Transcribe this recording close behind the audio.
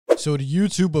So the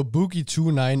YouTuber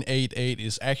Boogie2988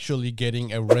 is actually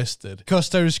getting arrested because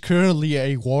there is currently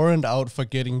a warrant out for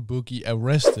getting Boogie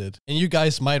arrested. And you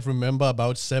guys might remember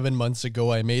about 7 months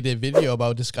ago I made a video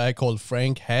about this guy called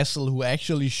Frank Hassel who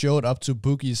actually showed up to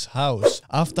Boogie's house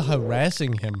after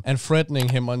harassing him and threatening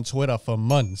him on Twitter for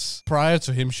months prior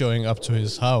to him showing up to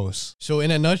his house. So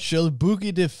in a nutshell,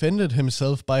 Boogie defended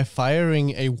himself by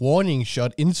firing a warning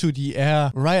shot into the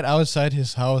air right outside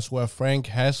his house where Frank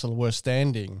Hassel was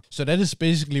standing. So that is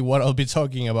basically what I'll be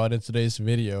talking about in today's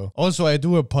video. Also, I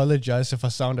do apologize if I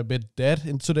sound a bit dead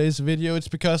in today's video. It's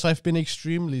because I've been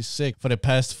extremely sick for the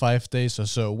past 5 days or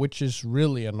so, which is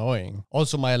really annoying.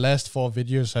 Also, my last 4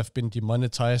 videos have been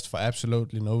demonetized for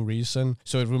absolutely no reason.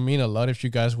 So it would mean a lot if you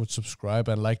guys would subscribe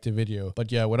and like the video. But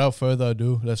yeah, without further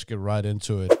ado, let's get right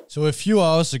into it. So a few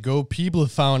hours ago, people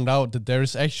found out that there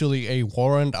is actually a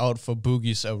warrant out for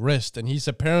Boogie's arrest, and he's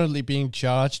apparently being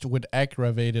charged with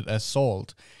aggravated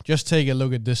assault. Just take a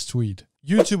look at this tweet.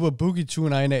 YouTuber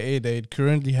Boogie2988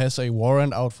 currently has a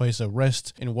warrant out for his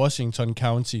arrest in Washington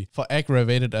County for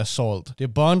aggravated assault. The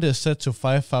bond is set to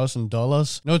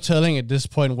 $5,000. No telling at this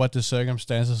point what the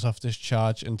circumstances of this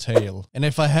charge entail. And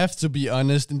if I have to be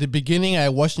honest, in the beginning I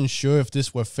wasn't sure if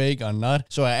this were fake or not,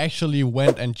 so I actually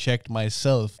went and checked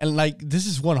myself. And like, this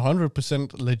is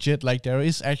 100% legit, like there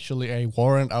is actually a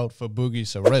warrant out for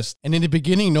Boogie's arrest. And in the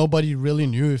beginning nobody really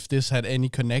knew if this had any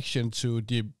connection to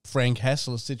the Frank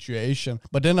Hassel situation.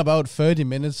 But then about 30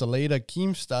 minutes later,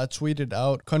 Keemstar tweeted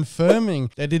out confirming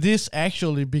that it is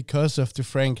actually because of the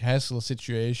Frank Hassel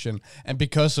situation and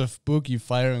because of Boogie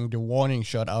firing the warning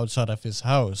shot outside of his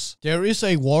house. There is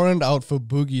a warrant out for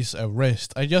Boogie's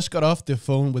arrest. I just got off the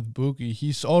phone with Boogie.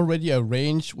 He's already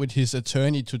arranged with his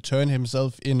attorney to turn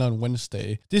himself in on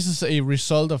Wednesday. This is a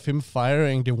result of him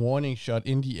firing the warning shot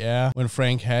in the air when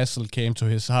Frank Hassel came to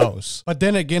his house. But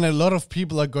then again, a lot of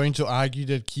people are going to argue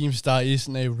that Keemstar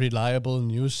isn't a reliable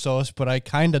news source, but I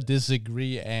kinda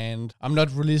disagree, and I'm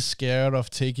not really scared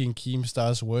of taking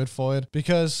Keemstar's word for it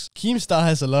because Keemstar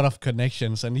has a lot of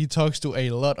connections and he talks to a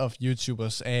lot of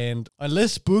YouTubers, and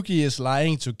unless Boogie is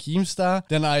lying to Keemstar,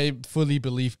 then I fully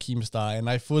believe Keemstar and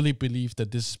I fully believe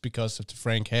that this is because of the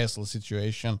Frank Hassel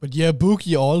situation. But yeah,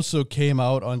 Boogie also came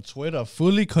out on Twitter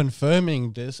fully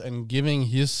confirming this and giving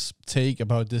his take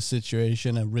about this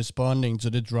situation and responding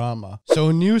to the drama. So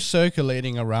news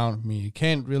circulating around me,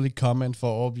 can't really comment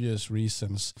for obvious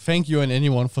reasons. Thank you and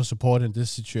anyone for supporting this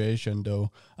situation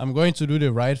though. I'm going to do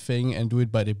the right thing and do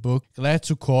it by the book. Glad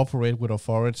to cooperate with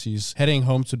authorities, heading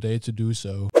home today to do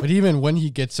so. But even when he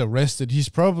gets arrested, he's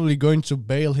probably going to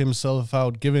bail himself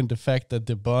out given the fact that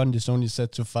the bond is only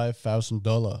set to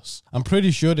 $5,000. I'm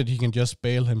pretty sure that he can just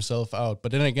bail himself out,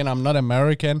 but then again, I'm not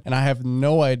American and I have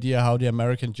no idea how the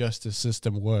American justice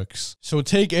system works. So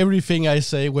take everything I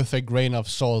say with a grain of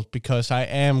salt because I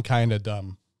am kinda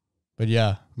dumb. But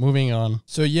yeah, moving on.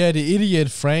 So yeah, the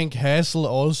idiot Frank Hassel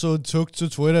also took to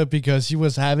Twitter because he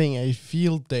was having a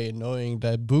field day knowing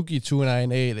that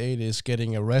Boogie2988 is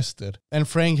getting arrested. And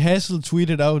Frank Hassel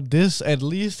tweeted out this: at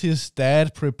least his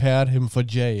dad prepared him for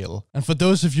jail. And for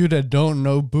those of you that don't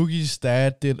know, Boogie's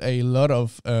dad did a lot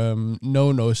of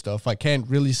no-no stuff. I can't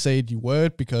really say the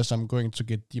word because I'm going to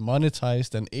get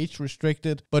demonetized and age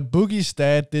restricted. But Boogie's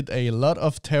dad did a lot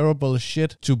of terrible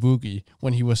shit to Boogie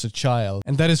when he was a child.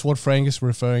 And that is what Frank is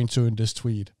referring to in this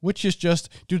tweet, which is just,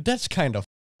 dude, that's kind of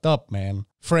f***ed up, man.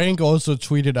 Frank also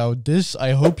tweeted out this: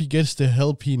 I hope he gets the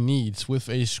help he needs, with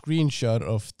a screenshot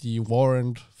of the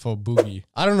warrant for Boogie.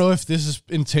 I don't know if this is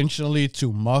intentionally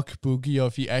to mock Boogie or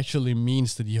if he actually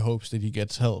means that he hopes that he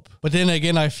gets help. But then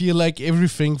again, I feel like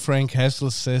everything Frank Hassel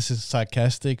says is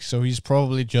sarcastic, so he's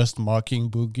probably just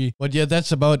mocking Boogie. But yeah,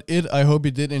 that's about it. I hope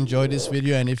you did enjoy this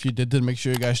video, and if you did, then make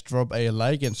sure you guys drop a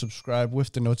like and subscribe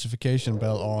with the notification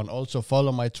bell on. Also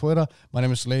follow my Twitter. My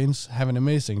name is Lanes. Have an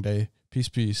amazing day. Peace,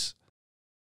 peace.